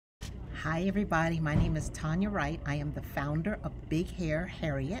Hi everybody, my name is Tanya Wright. I am the founder of Big Hair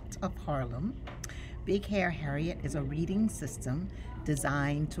Hairiette of Harlem. Big Hair Hairiette is a reading system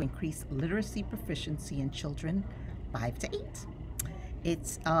designed to increase literacy proficiency in children 5 to 8.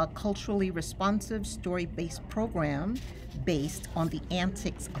 It's a culturally responsive story-based program based on the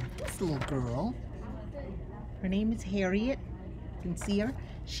antics of this little girl. Her name is Harriet. You can see her.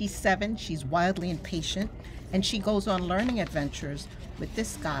 She's 7, she's wildly impatient, and she goes on learning adventures with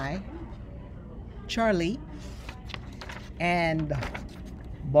this guy, Charlie, and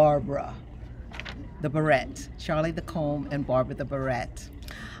Barbara the Barrette. Charlie the Comb and Barbara the Barrette.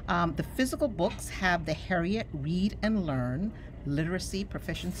 The physical books have the Hairiette Read and Learn literacy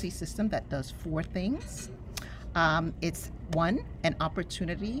proficiency system that does 4 things. It's 1, an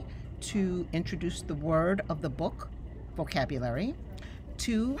opportunity to introduce the word of the book vocabulary.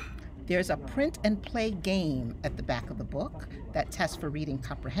 2, there's a print and play game at the back of the book that tests for reading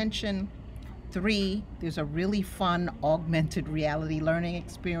comprehension. 3, there's a really fun augmented reality learning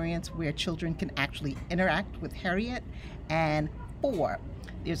experience where children can actually interact with Hairiette. And 4,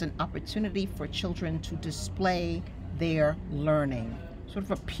 there's an opportunity for children to display their learning, sort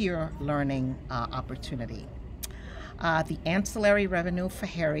of a peer learning opportunity. The ancillary revenue for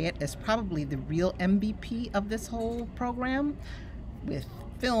Hairiette is probably the real MVP of this whole program, with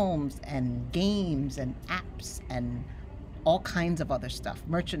films and games and apps and all kinds of other stuff,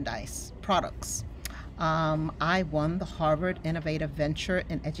 merchandise, products. I won the Harvard Innovative Venture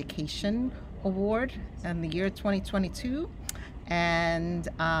in Education Award in the year 2022, and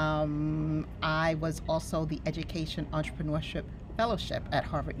I was also the Education Entrepreneurship Fellowship at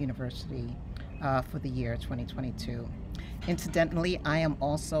Harvard University for the year 2022. Incidentally, I am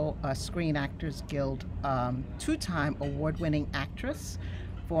also a Screen Actors Guild 2-time award-winning actress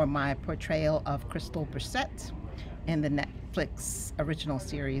for my portrayal of Crystal Burset in the Netflix original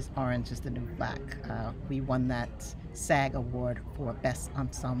series Orange is the New Black. We won that SAG Award for Best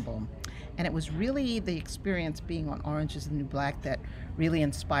Ensemble. And it was really the experience being on Orange is the New Black that really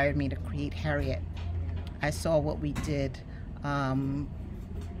inspired me to create Hairiette. I saw what we did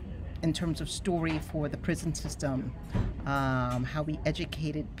in terms of story for the prison system, how we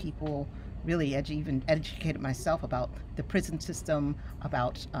educated people, really even educated myself about the prison system,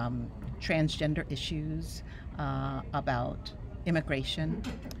 about transgender issues, about immigration,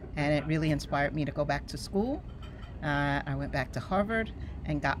 and it really inspired me to go back to school. I went back to Harvard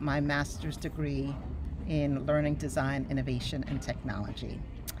and got my master's degree in learning, design, innovation, and technology.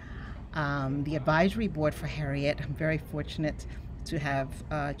 The advisory board for Hairiette, I'm very fortunate to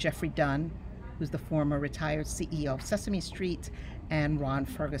have Jeffrey Dunn, who's the former retired CEO of Sesame Street, and Ron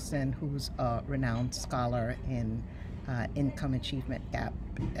Ferguson, who's a renowned scholar in income achievement gap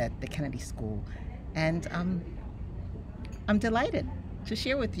at the Kennedy School. And I'm delighted to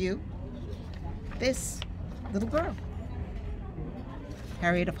share with you this little girl,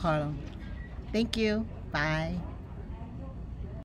 Hairiette of Harlem. Thank you. Bye.